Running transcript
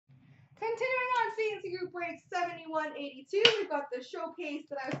Continuing on CNC Group Break 7182, we've got the showcase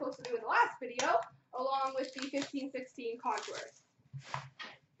that I was supposed to do in the last video, along with the 1516 contours.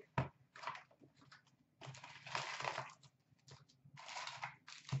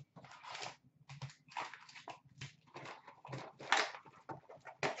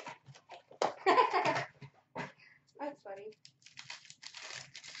 That's funny.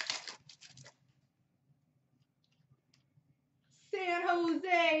 San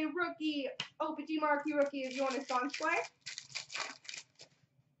Jose rookie, OPG marquee rookie of Jonas Donskoy.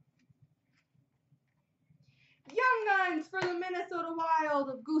 Young Guns for the Minnesota Wild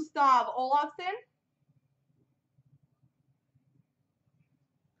of Gustav Olofsson.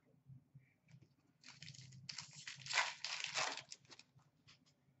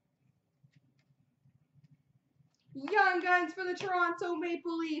 Young Guns for the Toronto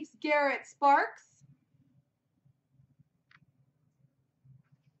Maple Leafs, Garrett Sparks.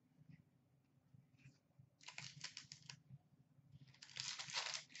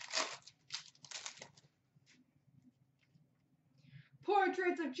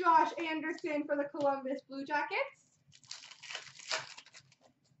 Portraits of Josh Anderson for the Columbus Blue Jackets.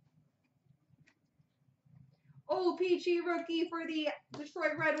 OPG rookie for the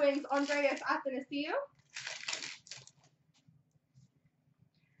Detroit Red Wings, Andreas Athanasiou.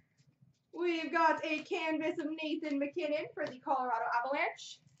 We've got a canvas of Nathan MacKinnon for the Colorado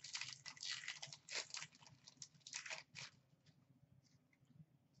Avalanche.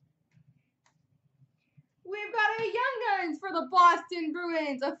 We've got a Young Guns for the Boston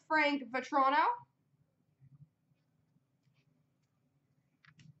Bruins of Frank Vatrano.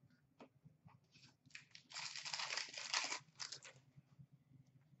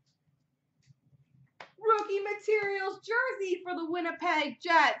 Rookie Materials jersey for the Winnipeg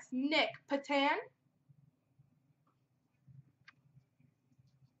Jets, Nick Patan.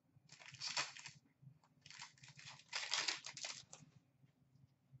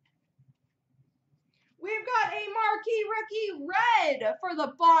 We've got a marquee rookie red for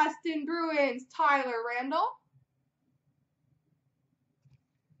the Boston Bruins, Tyler Randall.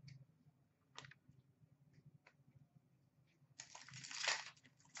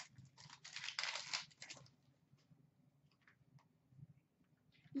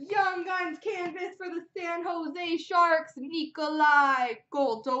 Young Guns canvas for the San Jose Sharks, Nikolai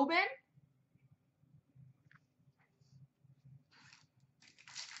Goldobin.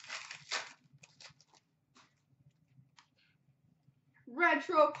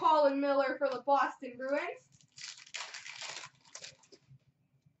 Retro Colin Miller for the Boston Bruins.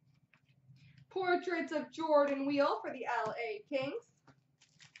 Portraits of Jordan Wheel for the LA Kings.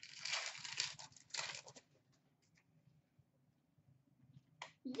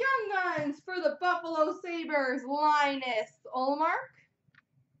 Young Guns for the Buffalo Sabres, Linus Ullmark.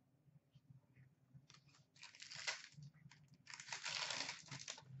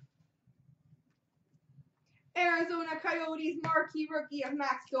 Arizona Coyotes marquee rookie of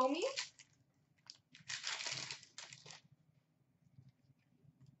Max Domi.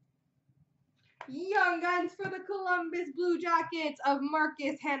 Young Guns for the Columbus Blue Jackets of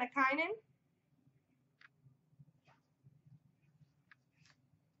Marcus Hannakainen.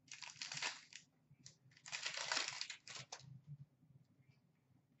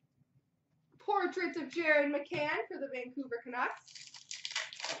 Portraits of Jared McCann for the Vancouver Canucks.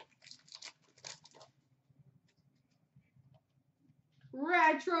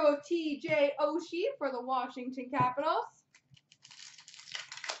 Retro of TJ Oshie for the Washington Capitals.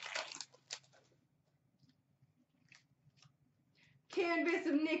 Canvas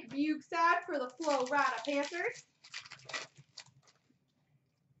of Nick Bukestad for the Florida Panthers.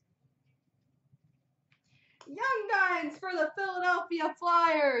 Young Guns for the Philadelphia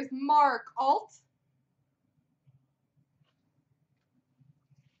Flyers, Mark Alt.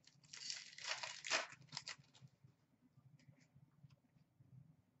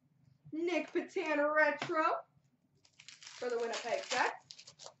 Nick Patan retro for the Winnipeg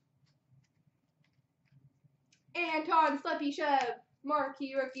Jets. Anton Slepyshev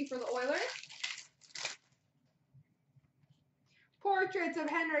marquee rookie for the Oilers. Portraits of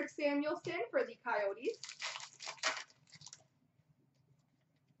Henrik Samuelsson for the Coyotes.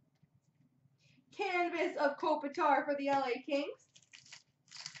 Canvas of Kopitar for the LA Kings.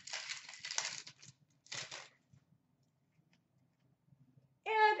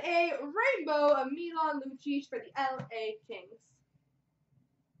 And a rainbow of Milan Lucic for the LA Kings.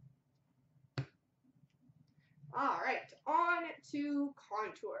 All right, on to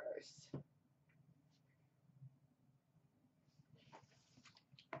contours.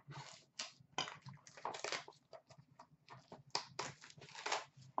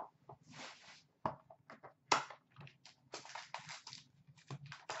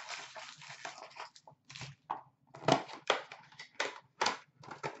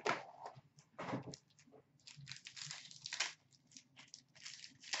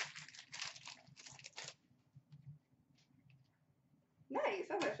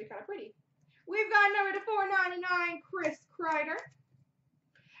 actually kind of pretty. We've got number to 499, Chris Kreider.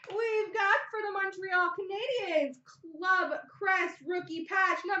 We've got for the Montreal Canadiens, Club Crest rookie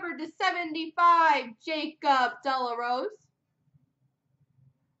patch number to 75, Jacob Delarose.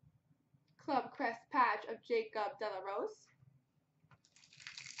 Club Crest patch of Jacob Delarose.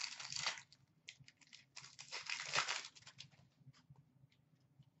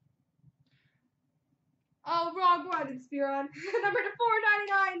 Oh, wrong one, it's Spearon. Number to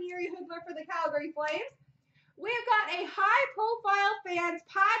 499, Yuri Hudler for the Calgary Flames. We've got a high-profile fans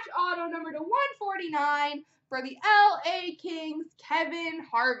patch auto number to 149 for the LA Kings, Kevin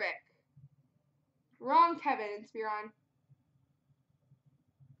Harvick. Wrong Kevin, Spearon.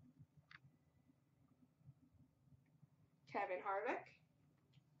 Kevin Harvick.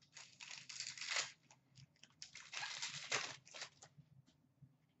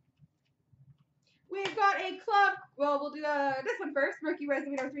 We've got a club, well, we'll do this one first. Rookie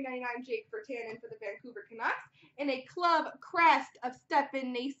resume number 399, Jake Virtanen for the Vancouver Canucks. And a club crest of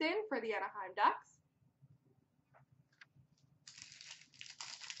Stefan Nason for the Anaheim Ducks.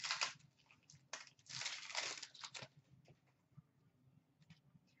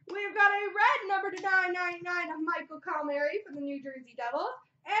 We've got a red number to 999 of Michael Palmieri for the New Jersey Devils.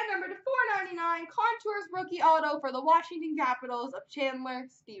 And number to 499, Contours rookie auto for the Washington Capitals of Chandler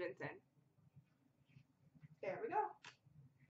Stevenson. There we go.